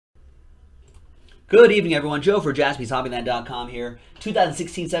Good evening, everyone. Joe for JaspysHobbyland.com here.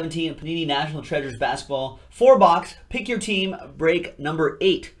 2016-17 Panini National Treasures Basketball 4-box. Pick your team break number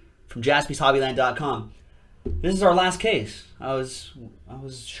 8 from JaspysHobbyland.com. This is our last case. I was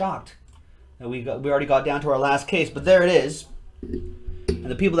shocked that we already got down to our last case, but there it is. And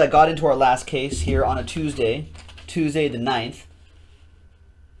the people that got into our last case here on a Tuesday the 9th,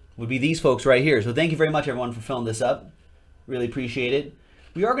 would be these folks right here. So thank you very much, everyone, for filling this up. Really appreciate it.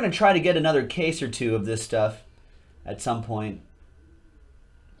 We are going to try to get another case or two of this stuff at some point.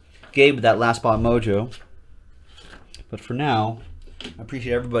 Gabe with that last spot mojo. But for now, I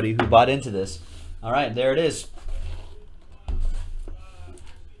appreciate everybody who bought into this. All right, there it is.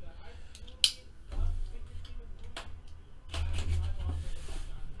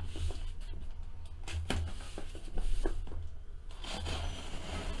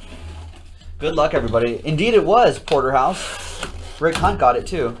 Good luck, everybody. Indeed it was, Porterhouse. Rick Hunt got it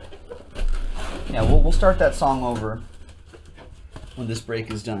too. Yeah, we'll start that song over when this break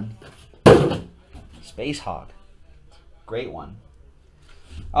is done. Space Hog. Great one.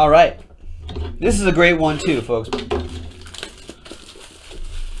 All right. This is a great one too, folks.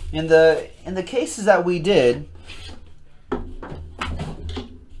 In the cases that we did,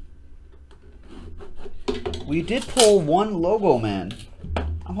 we did pull one logo man.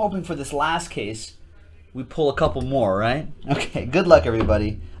 I'm hoping for this last case we pull a couple more, right? Okay, good luck,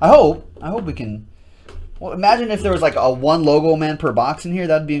 everybody. I hope we can. Well, imagine if there was like a one logo man per box in here.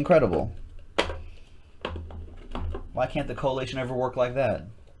 That'd be incredible. Why can't the collation ever work like that?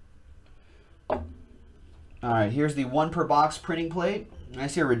 All right, here's the one per box printing plate. I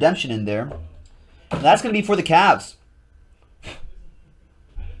see a redemption in there. And that's going to be for the Cavs.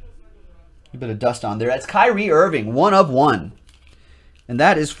 A bit of dust on there. That's Kyrie Irving, 1 of 1. And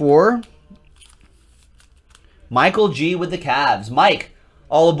that is for Michael G with the Cavs. Mike,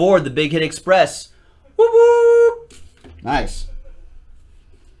 all aboard the Big Hit Express. Whoop, whoop. Nice.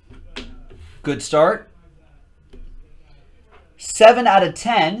 Good start. 7 out of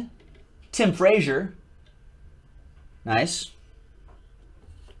 10. Tim Frazier. Nice.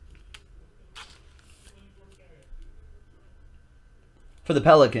 For the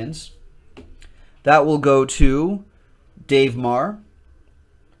Pelicans. That will go to Dave Marr.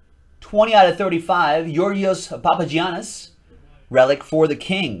 20 out of 35, Georgios Papagiannis, relic for the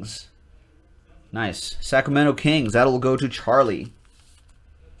Kings. Nice. Sacramento Kings, that'll go to Charlie.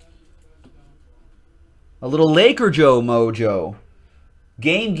 A little Laker Joe mojo.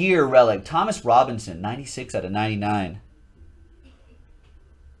 Game Gear relic, Thomas Robinson, 96 out of 99.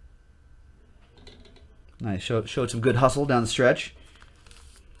 Nice, showed some good hustle down the stretch.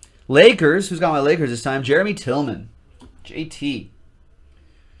 Lakers, who's got my Lakers this time? Jeremy Tillman, JT.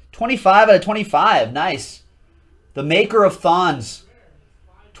 25 out of 25. Nice. The maker of Thons.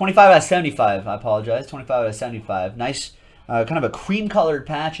 25 out of 75. I apologize. 25 out of 75. Nice. Kind of a cream-colored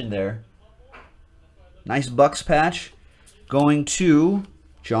patch in there. Nice Bucks patch. Going to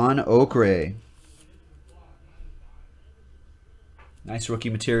John Okray. Nice rookie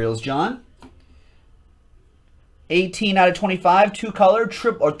materials, John. 18 out of 25. 2-color,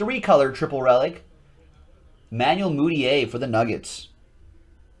 or 3-color triple relic. Manuel Mudiay for the Nuggets.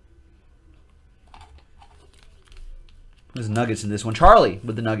 There's Nuggets in this one. Charlie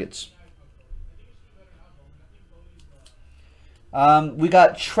with the Nuggets. We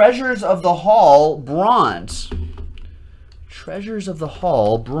got Treasures of the Hall bronze. Treasures of the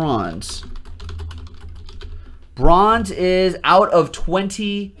Hall bronze. Bronze is out of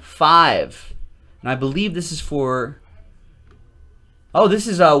 25. And I believe this is for... Oh, this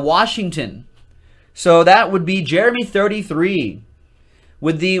is Washington. So that would be Jeremy 33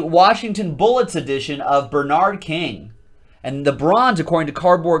 with the Washington Bullets edition of Bernard King. And the bronze, according to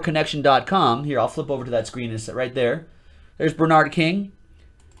cardboardconnection.com, here, I'll flip over to that screen right there. There's Bernard King.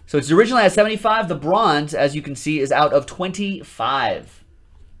 So it's originally at 75. The bronze, as you can see, is out of 25.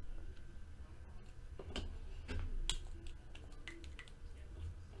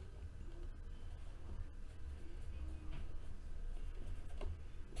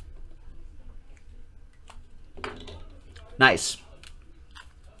 Nice.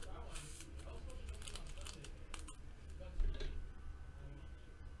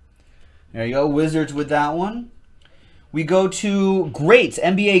 There you go, Wizards with that one. We go to Greats,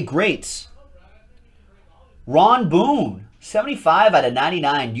 NBA Greats. Ron Boone, 75 out of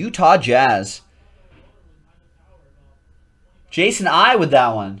 99, Utah Jazz. Jason I with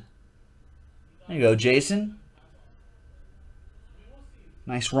that one. There you go, Jason.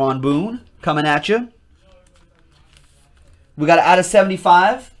 Nice Ron Boone coming at you. We got out of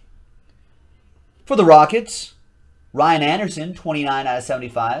 75 for the Rockets. Ryan Anderson, 29 out of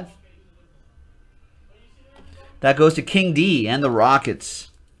 75. That goes to King D and the Rockets.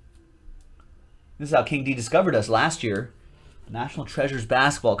 This is how King D discovered us last year. National Treasures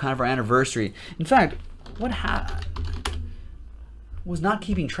Basketball, kind of our anniversary. In fact, what was not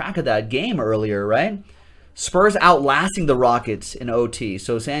keeping track of that game earlier, right? Spurs outlasting the Rockets in OT.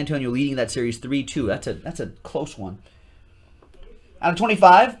 So San Antonio leading that series 3-2. That's a close one. Out of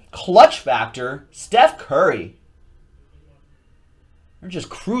 25, clutch factor, Steph Curry. They're just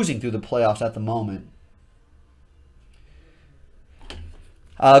cruising through the playoffs at the moment.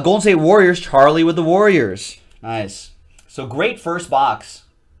 Golden State Warriors, Charlie with the Warriors. Nice. So great first box.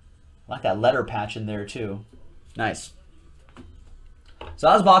 I like that letter patch in there too. Nice. So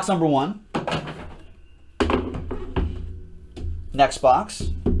that was box number 1. Next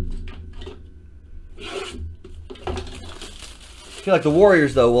box. I feel like the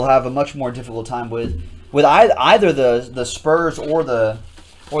Warriors, though, will have a much more difficult time with either the Spurs or the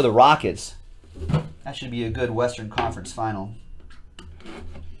Rockets. That should be a good Western Conference final.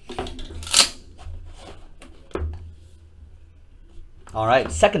 All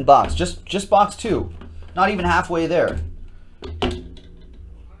right, second box, just box 2, not even halfway there.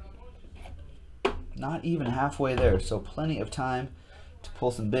 Not even halfway there, so plenty of time to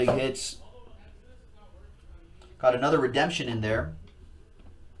pull some big hits. Got another redemption in there.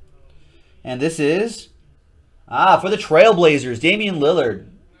 And this is, for the Trailblazers, Damian Lillard.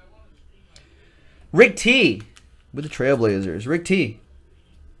 Rick T with the Trailblazers. Rick T.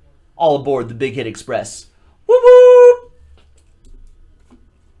 All aboard the Big Hit Express. Woo woo!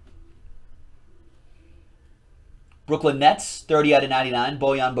 Brooklyn Nets, 30 out of 99,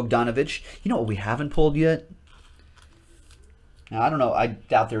 Bojan Bogdanovic. You know what we haven't pulled yet? Now, I don't know. I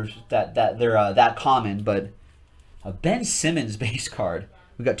doubt they're that common, but a Ben Simmons base card.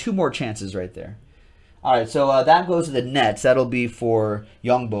 We've got 2 more chances right there. All right, so that goes to the Nets. That'll be for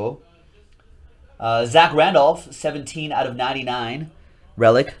Youngbo. Zach Randolph, 17 out of 99,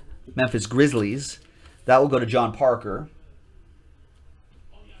 relic, Memphis Grizzlies. That will go to John Parker.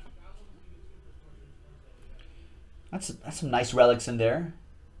 That's some nice relics in there.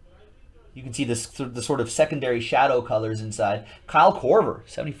 You can see the sort of secondary shadow colors inside. Kyle Korver,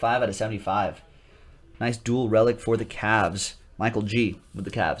 75 out of 75. Nice dual relic for the Cavs. Michael G with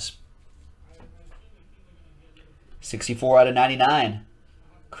the Cavs. 64 out of 99.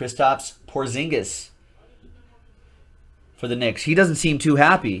 Kristaps Porzingis for the Knicks. He doesn't seem too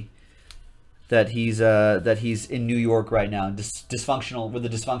happy that he's in New York right now, dysfunctional with the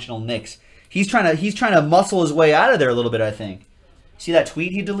dysfunctional Knicks. He's trying to muscle his way out of there a little bit, I think. See that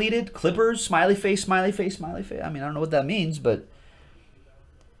tweet he deleted? Clippers, smiley face, smiley face, smiley face. I mean, I don't know what that means, but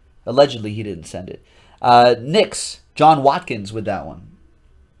allegedly he didn't send it. Knicks, John Watkins with that one.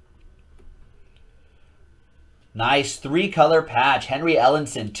 Nice 3-color patch. Henry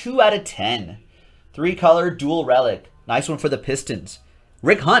Ellenson, 2 out of 10. 3-color dual relic. Nice one for the Pistons.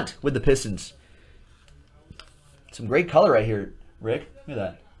 Rick Hunt with the Pistons. Some great color right here, Rick. Look at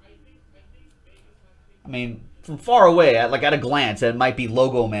that. I mean, from far away, at a glance, it might be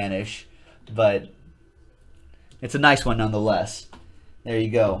logo man-ish, but it's a nice one nonetheless. There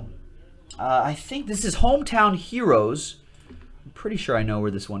you go. I think this is Hometown Heroes. I'm pretty sure I know where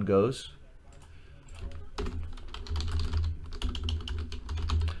this one goes.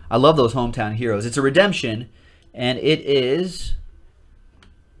 I love those Hometown Heroes. It's a redemption, and it is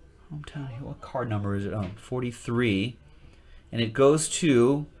Hometown Hero. What card number is it? Oh, 43. And it goes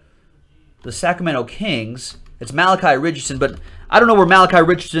to the Sacramento Kings. It's Malachi Richardson, but I don't know where Malachi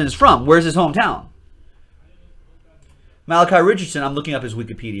Richardson is from. Where's his hometown? Malachi Richardson, I'm looking up his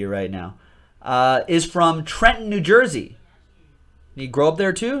Wikipedia right now, is from Trenton, New Jersey. Did he grow up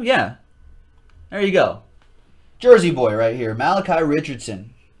there too? Yeah. There you go. Jersey boy right here. Malachi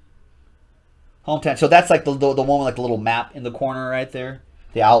Richardson. Hometown. So that's like the one with like the little map in the corner right there.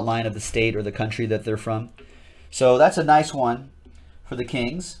 The outline of the state or the country that they're from. So that's a nice one for the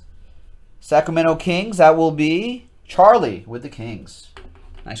Kings. Sacramento Kings, that will be Charlie with the Kings.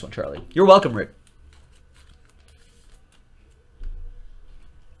 Nice one, Charlie. You're welcome, Rick.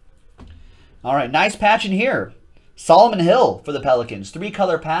 All right, nice patch in here. Solomon Hill for the Pelicans.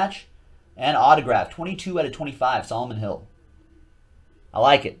 3-color patch and autograph. 22 out of 25, Solomon Hill. I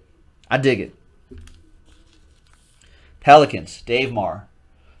like it. I dig it. Pelicans, Dave Marr.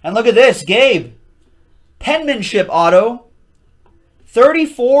 And look at this, Gabe. Penmanship auto.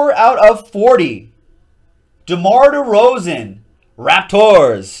 34 out of 40. DeMar DeRozan.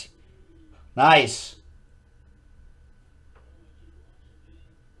 Raptors. Nice.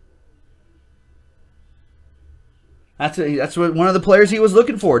 That's what one of the players he was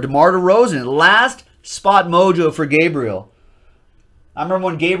looking for. DeMar DeRozan. Last spot mojo for Gabriel. I remember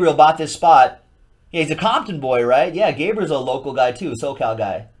when Gabriel bought this spot. Yeah, he's a Compton boy, right? Yeah, Gabriel's a local guy too, SoCal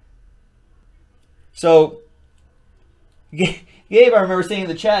guy. So, Gabe, I remember saying in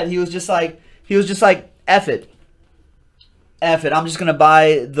the chat, he was just like, F it. F it. I'm just going to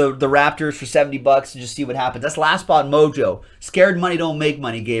buy the Raptors for $70 and just see what happens. That's last spot mojo. Scared money don't make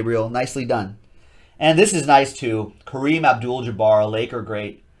money, Gabriel. Nicely done. And this is nice too. Kareem Abdul-Jabbar, a Laker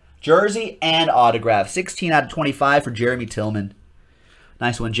great. Jersey and autograph. 16 out of 25 for Jeremy Tillman.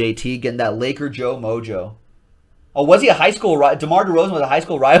 Nice one, JT. Getting that Laker Joe mojo. Oh, was he a high school rival? DeMar DeRozan was a high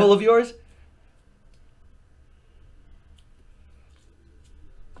school rival of yours?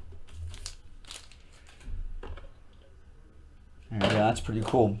 There we go. That's pretty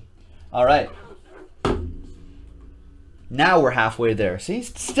cool. All right. Now we're halfway there. See?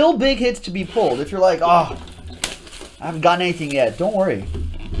 Still big hits to be pulled. If you're like, oh, I haven't gotten anything yet, don't worry.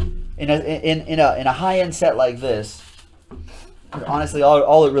 In a high-end set like this, honestly,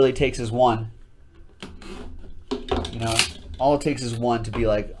 all it really takes is one. You know, all it takes is one to be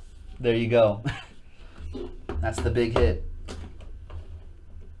like, there you go. That's the big hit.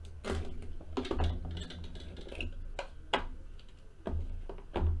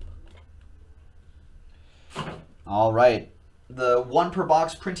 All right. The 1 per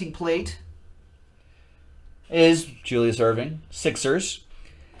box printing plate is Julius Erving, Sixers.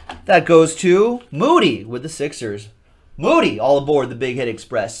 That goes to Moody with the Sixers. Moody, all aboard the Big Hit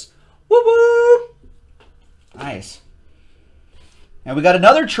Express. Woo woo! Nice. And we got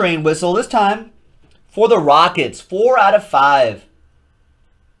another train whistle, this time for the Rockets. 4 out of 5.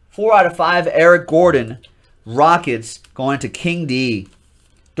 4 out of 5, Eric Gordon. Rockets going to King D.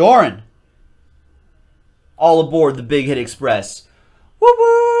 Doran, all aboard the Big Hit Express. Woo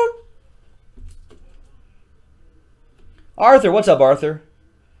woo! Arthur, what's up, Arthur?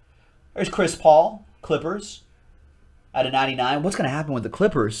 There's Chris Paul, Clippers, out of 99. What's going to happen with the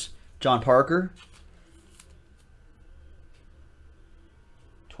Clippers? John Parker.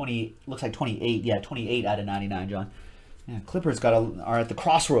 20, looks like 28. Yeah, 28 out of 99, John. Yeah, Clippers are at the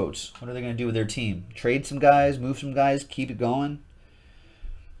crossroads. What are they going to do with their team? Trade some guys, move some guys, keep it going.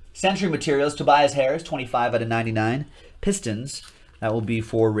 Century Materials, Tobias Harris, 25 out of 99. Pistons, that will be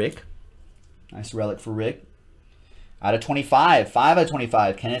for Rick. Nice relic for Rick. Out of 25, 5 out of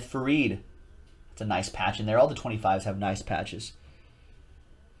 25, Kenneth Faried. That's a nice patch in there. All the 25s have nice patches.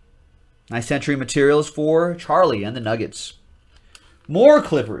 Nice Century Materials for Charlie and the Nuggets. More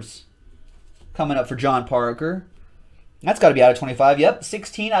Clippers coming up for John Parker. That's got to be out of 25. Yep,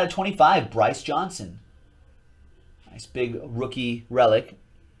 16 out of 25, Bryce Johnson. Nice big rookie relic.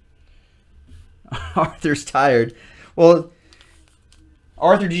 Arthur's tired. Well,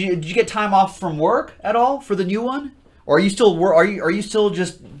 Arthur, did you get time off from work at all for the new one? Or are you still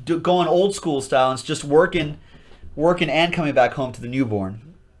just going old school style and it's just working and coming back home to the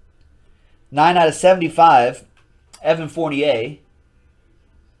newborn? 9 out of 75, Evan Fournier.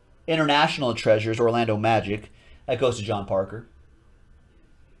 International Treasures, Orlando Magic. That goes to John Parker,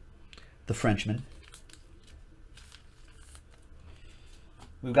 the Frenchman.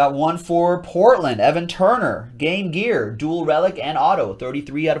 We've got one for Portland, Evan Turner. Game Gear, dual relic and auto,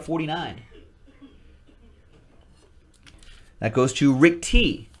 33 out of 49. That goes to Rick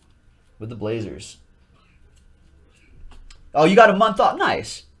T with the Blazers. Oh, you got a month off.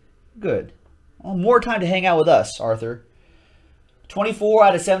 Nice. Good. Well, more time to hang out with us, Arthur. 24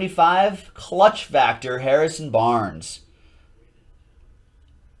 out of 75, Clutch Factor, Harrison Barnes.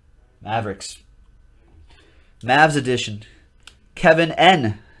 Mavericks. Mavs edition. Kevin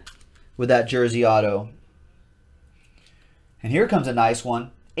N with that jersey auto. And here comes a nice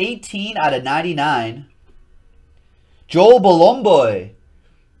one. 18 out of 99. Joel Bolomboy.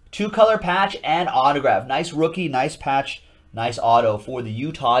 2-color patch and autograph. Nice rookie, nice patch, nice auto for the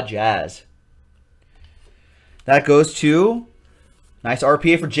Utah Jazz. That goes to nice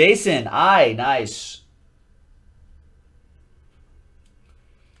RPA for Jason. Aye, nice.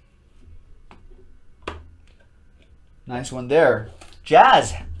 Nice one there.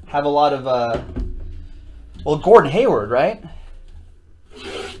 Jazz have a lot of, well, Gordon Hayward, right?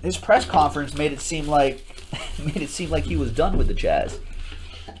 His press conference made it seem like he was done with the Jazz.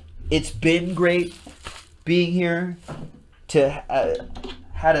 It's been great being here to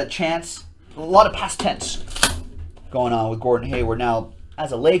had a chance. A lot of past tense going on with Gordon Hayward. Now,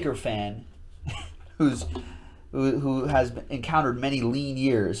 as a Laker fan, who has encountered many lean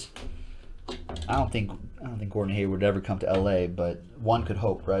years, I don't think Gordon Hayward would ever come to LA, but one could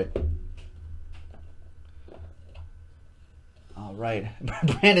hope, right? All right.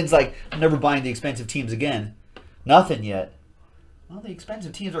 Brandon's like, I'm never buying the expensive teams again. Nothing yet. Well, the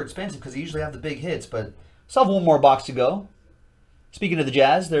expensive teams are expensive because they usually have the big hits, but still have one more box to go. Speaking of the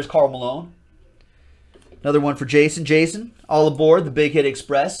Jazz, there's Karl Malone. Another one for Jason. Jason, all aboard the Big Hit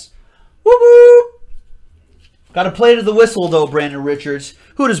Express. Woo woo! Got to play to the whistle though, Brandon Richards.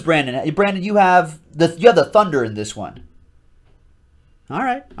 Who does Brandon? Brandon, you have the Thunder in this one. All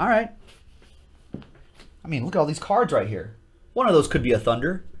right, all right. I mean, look at all these cards right here. One of those could be a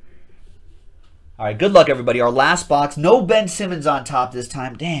Thunder. All right, good luck, everybody. Our last box. No Ben Simmons on top this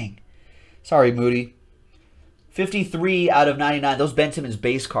time. Dang. Sorry, Moody. 53 out of 99. Those Ben Simmons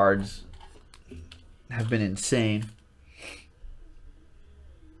base cards have been insane.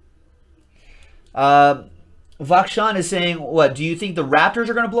 Vakshan is saying, what, do you think the Raptors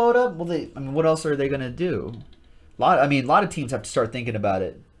are going to blow it up? Well, I mean, what else are they going to do? A lot of teams have to start thinking about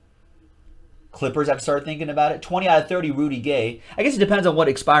it. Clippers have to start thinking about it. 20 out of 30, Rudy Gay. I guess it depends on what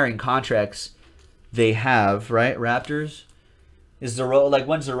expiring contracts they have, right? Raptors. When's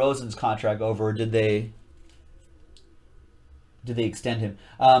DeRozan's contract over? Or did they extend him?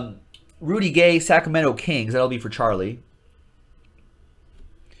 Rudy Gay, Sacramento Kings. That'll be for Charlie.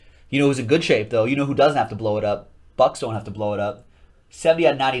 You know who's in good shape, though? You know who doesn't have to blow it up? Bucks don't have to blow it up. 70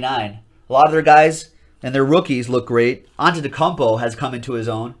 out of 99. A lot of their guys and their rookies look great. Antetokounmpo has come into his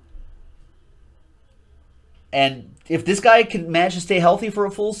own. And if this guy can manage to stay healthy for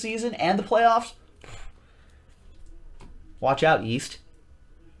a full season and the playoffs, watch out, East.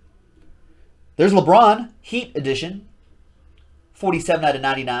 There's LeBron, Heat edition. 47 out of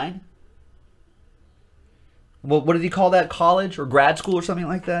 99. Well, what did he call that? College or grad school or something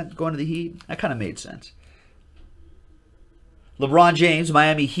like that? Going to the Heat? That kind of made sense. LeBron James,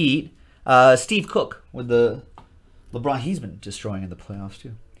 Miami Heat. Steve Cook with the LeBron. He's been destroying in the playoffs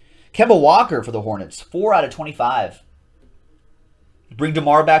too. Kemba Walker for the Hornets. 4 out of 25. Bring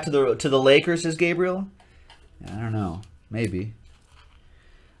DeMar back to the Lakers, says Gabriel. I don't know. Maybe.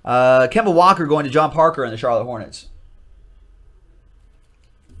 Kemba Walker going to John Parker and the Charlotte Hornets.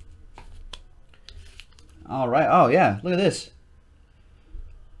 All right. Oh, yeah. Look at this.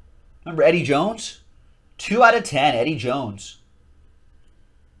 Remember Eddie Jones? 2 out of 10, Eddie Jones.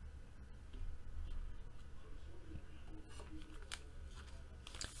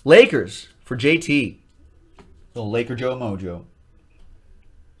 Lakers for JT. Little Laker Joe Mojo.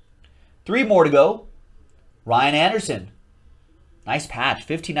 3 more to go. Ryan Anderson. Nice patch.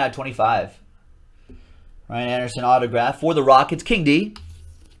 15 out of 25. Ryan Anderson autograph for the Rockets. King D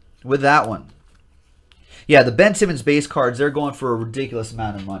with that one. Yeah, the Ben Simmons base cards, they're going for a ridiculous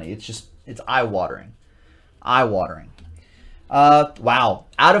amount of money. It's eye-watering. Eye-watering. Wow.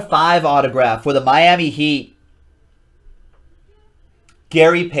 Out of 5 autograph for the Miami Heat.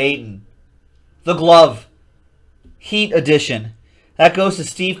 Gary Payton. The glove. Heat edition. That goes to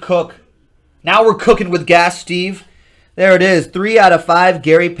Steve Cook. Now we're cooking with gas, Steve. There it is. 3 out of 5,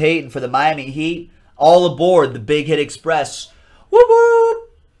 Gary Payton for the Miami Heat. All aboard the Big Hit Express. Whoop whoop.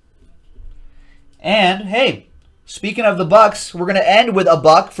 And, hey, speaking of the Bucks, we're going to end with a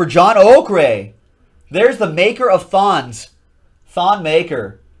buck for John Okray. There's the maker of Thons. Thon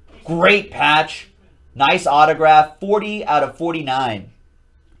Maker. Great patch. Nice autograph. 40 out of 49.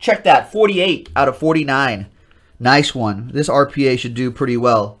 Check that. 48 out of 49. Nice one. This RPA should do pretty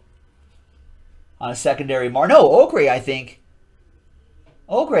well on a secondary mark. No, Okray, I think.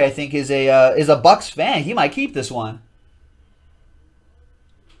 Okray, I think, is a Bucks fan. He might keep this one.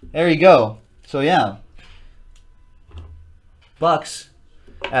 There you go. So yeah, Bucks,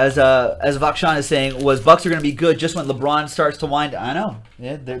 as Vakshan is saying, Bucks are going to be good just when LeBron starts to wind. I know,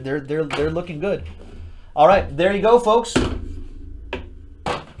 yeah, they're looking good. All right, there you go, folks. I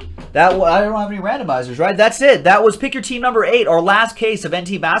don't have any randomizers, right? That's it. That was Pick Your Team number 8, our last case of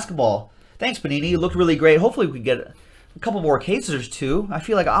NT basketball. Thanks, Panini. It looked really great. Hopefully, we can get a couple more cases or 2. I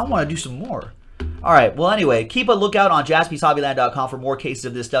feel like I want to do some more. All right. Well, anyway, keep a lookout on JaspysHobbyland.com for more cases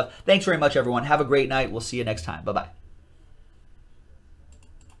of this stuff. Thanks very much, everyone. Have a great night. We'll see you next time. Bye-bye.